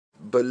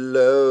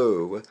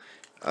below.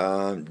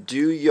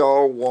 Do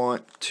y'all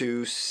want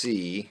to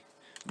see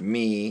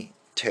me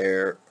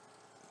tear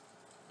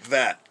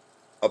that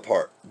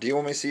apart? Do you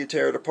want me to see you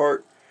tear it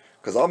apart?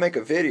 Because I'll make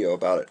a video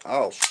about it.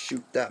 I'll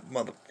shoot that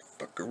motherfucker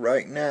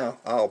right now.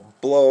 I'll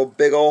blow a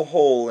big old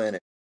hole in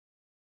it.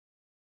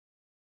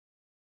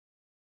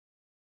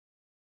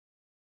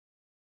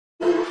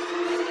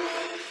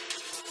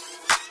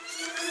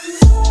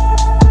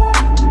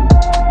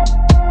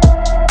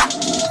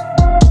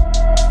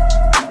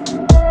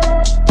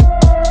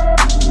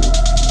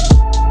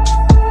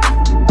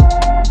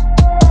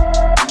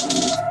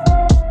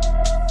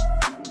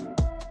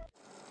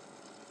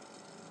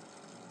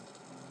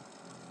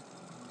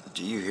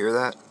 Do you hear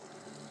that?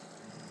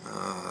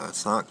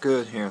 That's not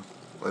good. Here,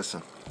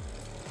 listen.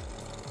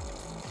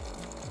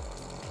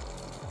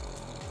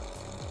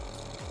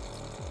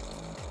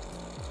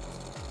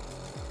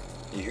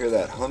 You hear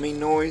that humming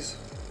noise?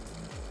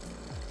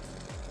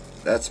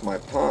 That's my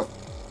pump,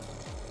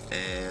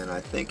 and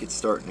I think it's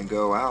starting to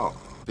go out.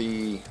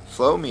 The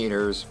flow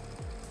meter's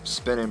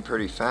spinning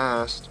pretty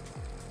fast,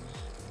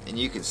 and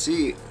you can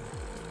see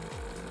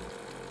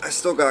I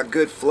still got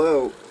good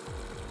flow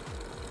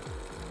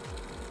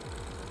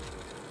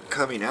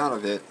coming out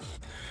of it.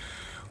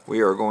 We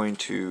are going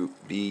to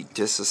be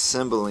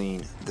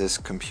disassembling this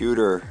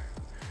computer.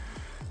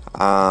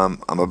 I'm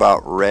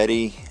about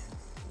ready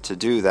to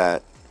do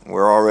that.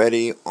 We're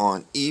already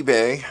on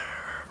eBay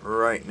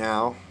right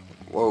now.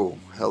 Whoa,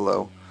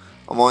 hello.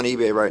 I'm on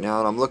eBay right now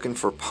and I'm looking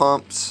for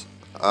pumps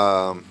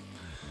for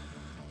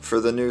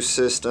the new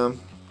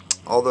system.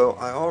 Although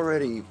I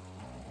already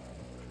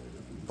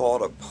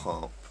bought a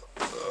pump.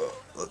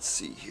 Let's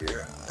see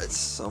here. It's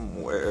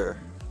somewhere.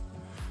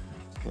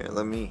 Here,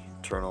 let me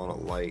turn on a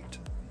light.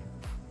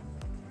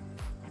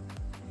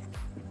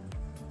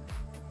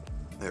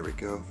 There we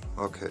go.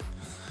 Okay.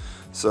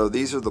 So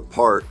these are the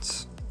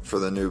parts for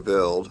the new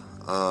build.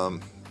 The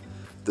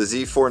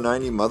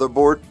Z490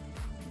 motherboard.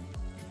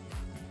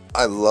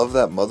 I love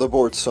that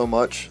motherboard so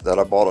much that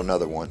I bought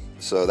another one.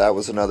 So that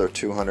was another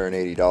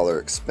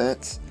 $280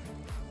 expense.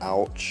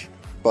 Ouch.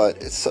 But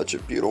it's such a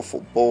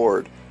beautiful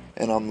board.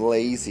 And I'm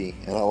lazy.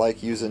 And I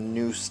like using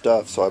new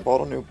stuff. So I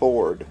bought a new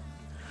board.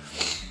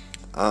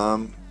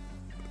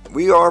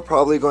 We are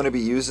probably going to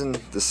be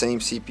using the same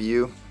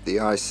CPU, the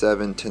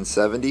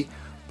i7-1070,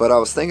 but I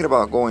was thinking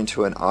about going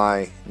to an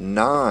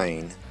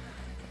i9,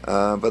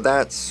 but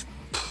that's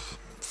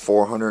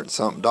 $400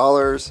 something.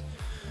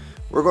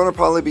 We're going to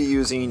probably be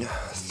using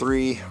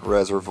 3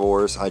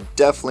 reservoirs. I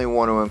definitely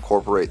want to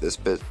incorporate this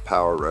bit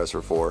power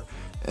reservoir,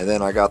 and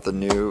then I got the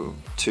new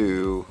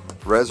 2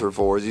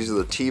 reservoirs. These are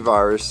the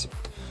T-Virus.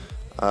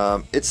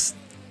 It's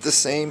the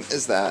same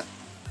as that.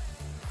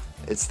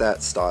 It's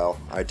that style,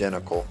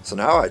 identical. So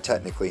now I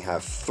technically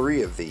have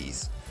 3 of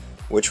these,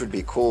 which would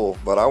be cool,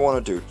 but I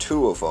want to do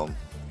 2 of them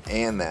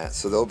and that.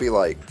 So there'll be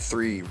like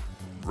 3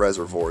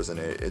 reservoirs in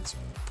it. It's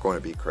going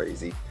to be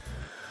crazy.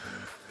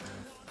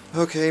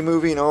 Okay,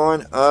 moving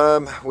on.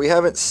 We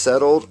haven't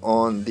settled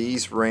on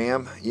these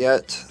RAM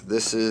yet.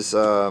 This is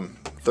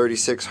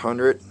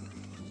 3600.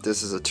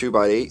 This is a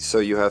 2x8, so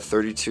you have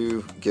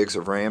 32 gigs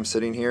of RAM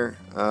sitting here.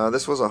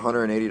 This was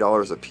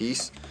 $180 a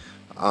piece.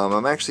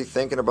 I'm actually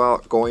thinking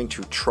about going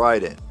to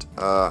Trident.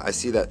 I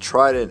see that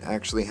Trident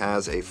actually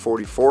has a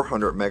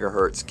 4400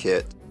 megahertz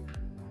kit.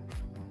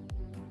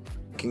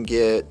 You can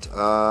get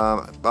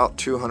about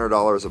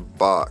 $200 a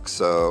box,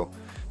 so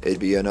it'd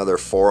be another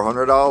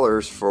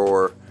 $400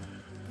 for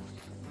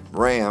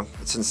RAM.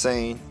 It's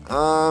insane.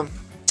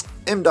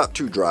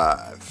 M.2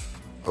 drive.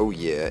 Oh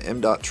yeah,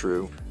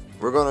 M.2.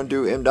 We're gonna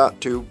do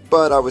M.2,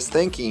 but I was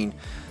thinking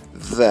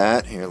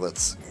that, here,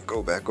 let's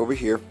go back over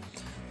here.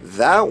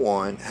 That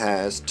one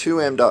has 2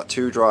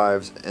 M.2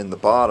 drives in the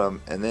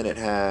bottom, and then it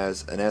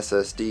has an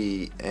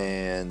SSD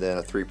and then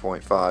a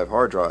 3.5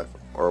 hard drive,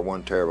 or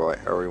 1 terabyte,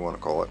 however you want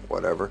to call it,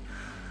 whatever.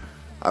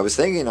 I was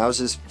thinking,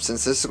 since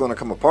this is going to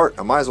come apart,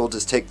 I might as well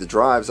just take the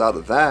drives out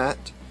of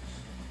that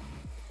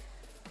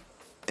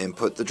and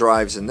put the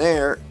drives in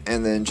there,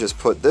 and then just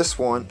put this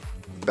one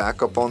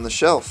back up on the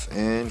shelf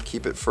and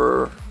keep it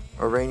for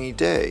a rainy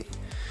day.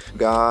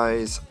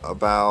 Guys,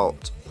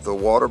 about the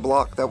water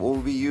block that we'll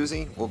be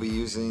using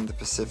the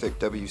Pacific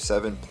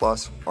W7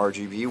 Plus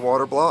RGB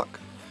water block,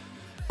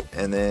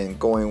 and then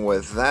going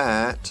with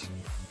that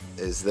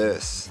is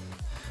this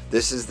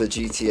is the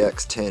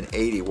GTX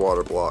 1080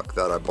 water block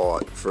that I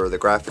bought for the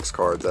graphics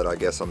card that I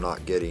guess I'm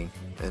not getting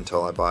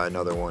until I buy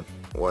another one,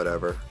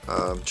 whatever.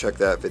 Check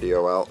that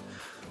video out.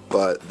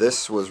 But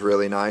this was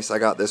really nice. I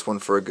got this one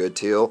for a good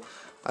deal.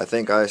 I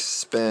think I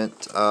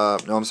spent no,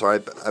 I'm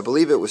sorry, I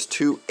believe it was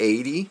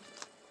 $280.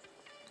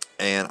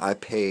 And I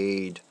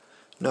paid,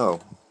 no,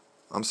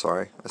 I'm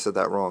sorry, I said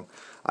that wrong.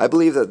 I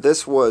believe that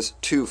this was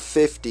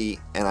 $250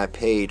 and I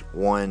paid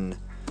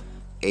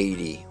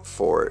 $180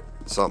 for it.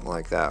 Something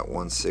like that,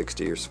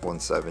 $160 or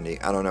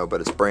 $170. I don't know, but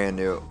it's brand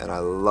new and I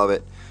love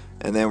it.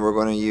 And then we're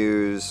going to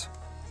use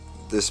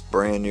this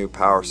brand new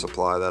power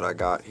supply that I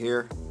got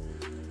here.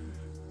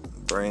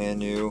 Brand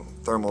new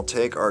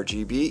Thermaltake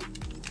RGB.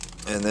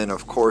 And then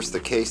of course the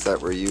case that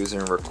we're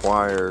using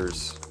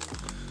requires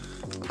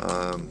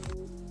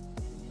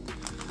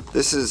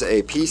this is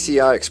a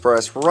PCI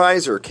Express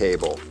riser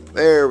cable.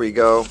 There we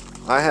go.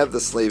 I have the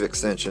sleeve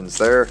extensions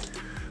there.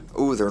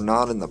 Ooh, they're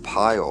not in the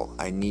pile.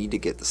 I need to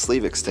get the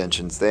sleeve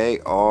extensions. They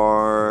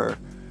are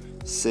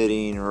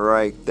sitting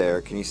right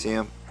there. Can you see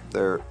them?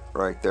 They're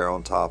right there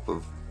on top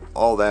of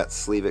all that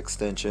sleeve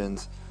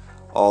extensions.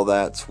 All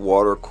that's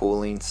water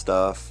cooling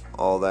stuff.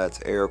 All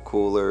that's air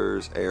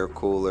coolers,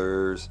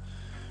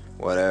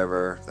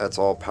 whatever. That's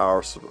all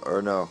power,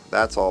 or no,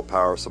 that's all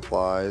power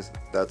supplies.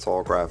 That's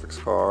all graphics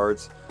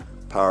cards,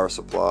 power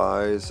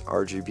supplies,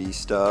 RGB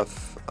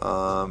stuff,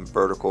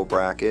 vertical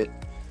bracket.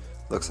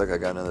 Looks like I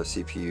got another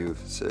CPU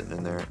sitting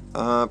in there.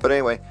 But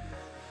anyway,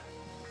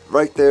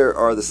 right there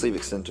are the sleeve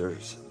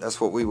extenders. That's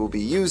what we will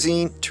be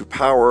using to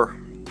power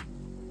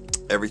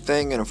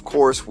everything. And of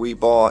course, we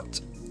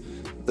bought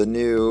the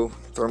new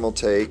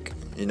Thermaltake.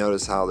 You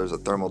notice how there's a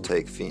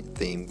Thermaltake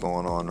theme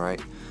going on,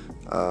 right?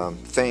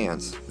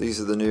 Fans. These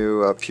are the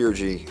new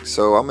Puregee.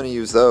 So I'm going to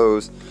use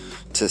those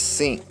to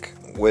sync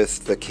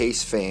with the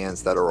case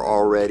fans that are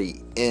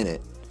already in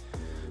it.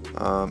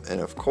 And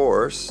of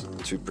course,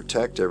 to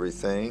protect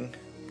everything,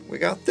 we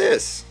got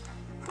this.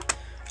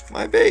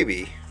 My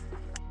baby.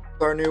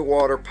 Our new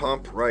water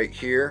pump right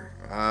here.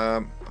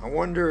 I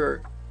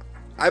wonder,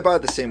 I buy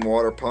the same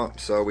water pump,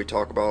 so we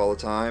talk about all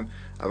the time.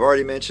 I've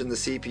already mentioned the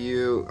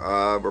CPU.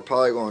 We're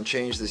probably going to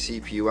change the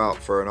CPU out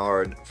for an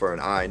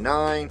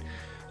i9.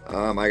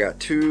 I got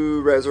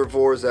 2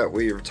 reservoirs that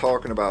we were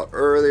talking about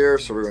earlier,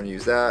 so we're going to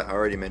use that. I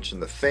already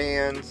mentioned the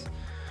fans.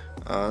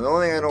 The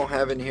only thing I don't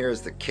have in here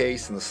is the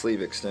case and the sleeve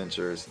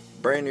extenders.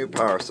 Brand new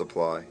power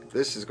supply.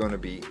 This is going to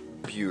be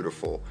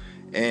beautiful.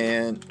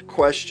 And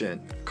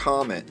question,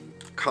 comment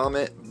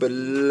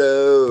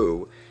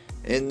below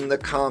in the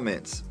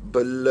comments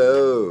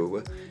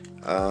below.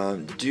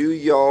 Do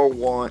y'all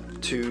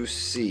want to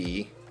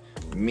see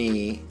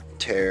me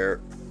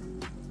tear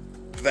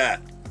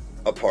that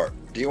apart?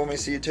 Do you want me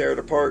to see you tear it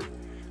apart?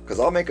 Because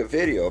I'll make a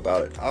video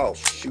about it. I'll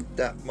shoot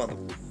that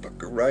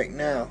motherfucker right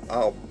now.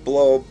 I'll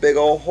blow a big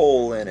old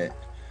hole in it.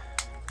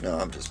 No,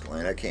 I'm just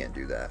playing. I can't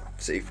do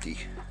that. Safety.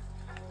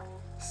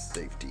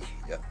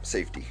 Yep,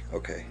 safety.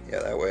 Okay, yeah,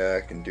 that way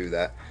I can do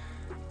that.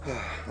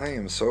 I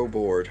am so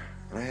bored.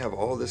 And I have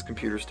all this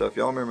computer stuff.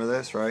 Y'all remember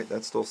this, right?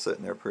 That's still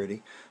sitting there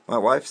pretty. My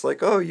wife's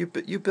like, oh, you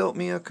built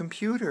me a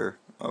computer.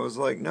 I was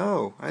like,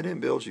 no, I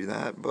didn't build you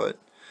that, but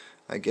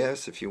I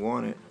guess if you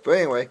want it. But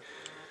anyway,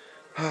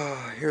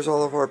 here's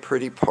all of our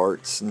pretty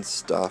parts and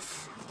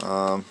stuff.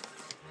 I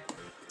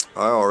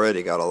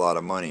already got a lot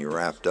of money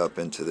wrapped up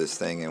into this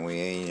thing, and we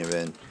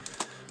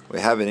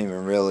haven't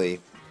even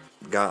really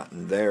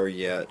gotten there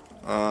yet.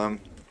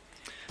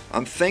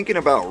 I'm thinking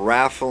about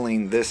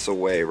raffling this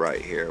away right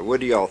here.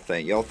 What do y'all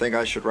think? Y'all think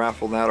I should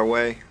raffle that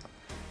away?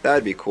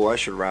 That'd be cool. I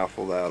should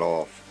raffle that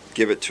off.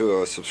 Give it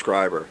to a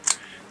subscriber.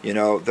 You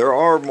know, there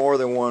are more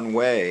than one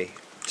way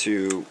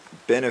to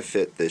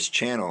benefit this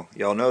channel.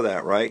 Y'all know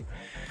that, right?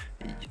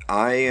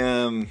 I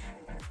am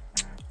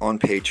on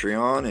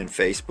Patreon and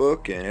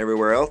Facebook and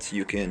everywhere else.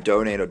 You can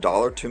donate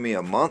 $1 to me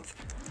a month.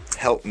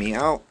 Help me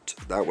out.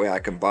 That way I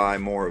can buy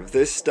more of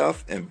this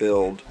stuff and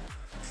build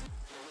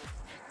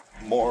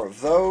more of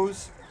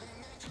those.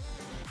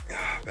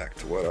 Back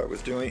to what I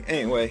was doing.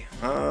 Anyway,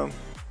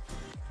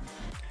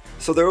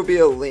 so there will be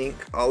a link.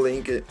 I'll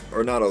link it,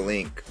 or not a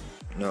link.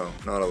 No,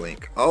 not a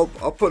link. I'll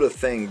put a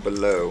thing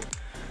below.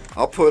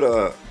 I'll put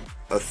a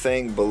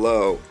thing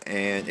below,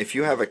 and if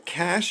you have a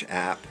Cash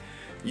App,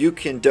 you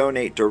can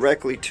donate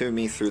directly to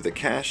me through the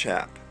Cash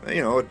App.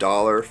 You know, $1,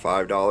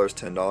 $5,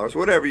 $10,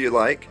 whatever you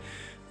like.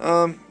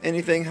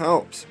 Anything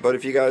helps. But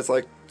if you guys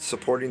like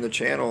supporting the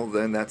channel,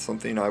 then that's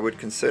something I would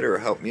consider.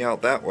 Help me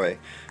out that way,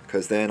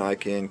 because then I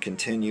can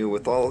continue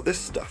with all of this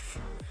stuff.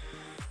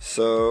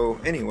 So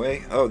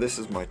anyway, oh, this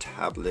is my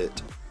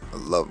tablet. I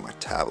love my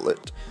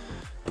tablet.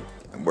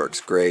 It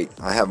works great.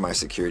 I have my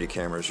security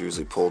cameras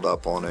usually pulled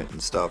up on it and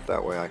stuff.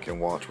 That way I can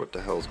watch what the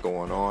hell's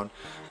going on.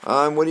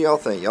 What do y'all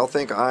think? Y'all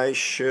think I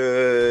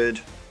should...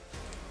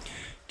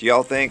 Do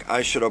y'all think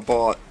I should have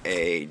bought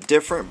a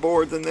different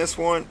board than this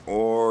one,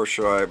 or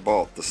should I have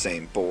bought the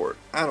same board?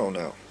 I don't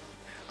know.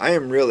 I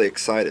am really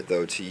excited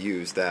though to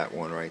use that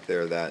one right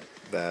there, that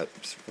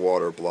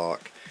water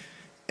block.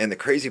 And the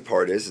crazy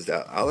part is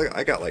that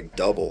I got like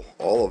double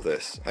all of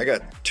this. I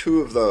got 2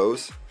 of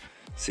those.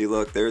 See,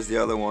 look, there's the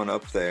other one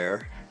up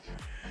there.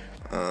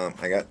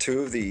 I got 2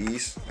 of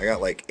these. I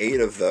got like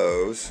 8 of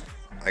those.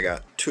 I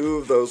got 2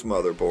 of those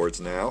motherboards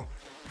now.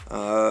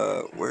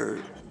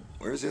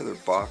 Where's the other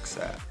box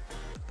at?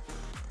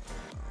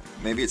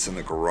 Maybe it's in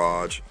the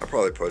garage. I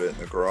probably put it in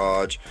the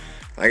garage.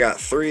 I got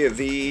 3 of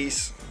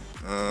these.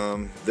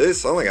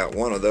 This only got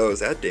 1 of those.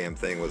 That damn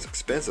thing was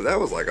expensive.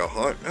 That was like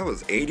that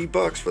was 80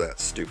 bucks for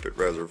that stupid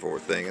reservoir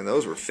thing, and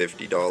those were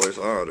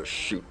 $50. I ought to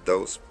shoot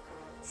those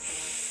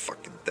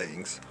fucking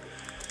things.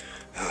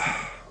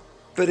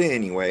 But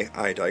anyway,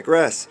 I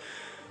digress.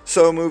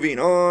 So moving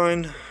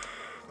on,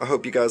 I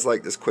hope you guys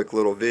like this quick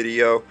little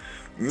video.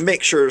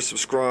 Make sure to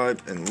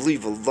subscribe and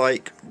leave a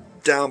like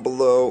down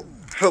below.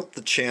 Help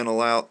the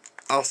channel out.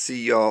 I'll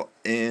see y'all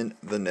in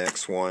the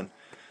next one.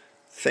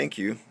 Thank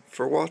you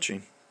for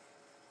watching.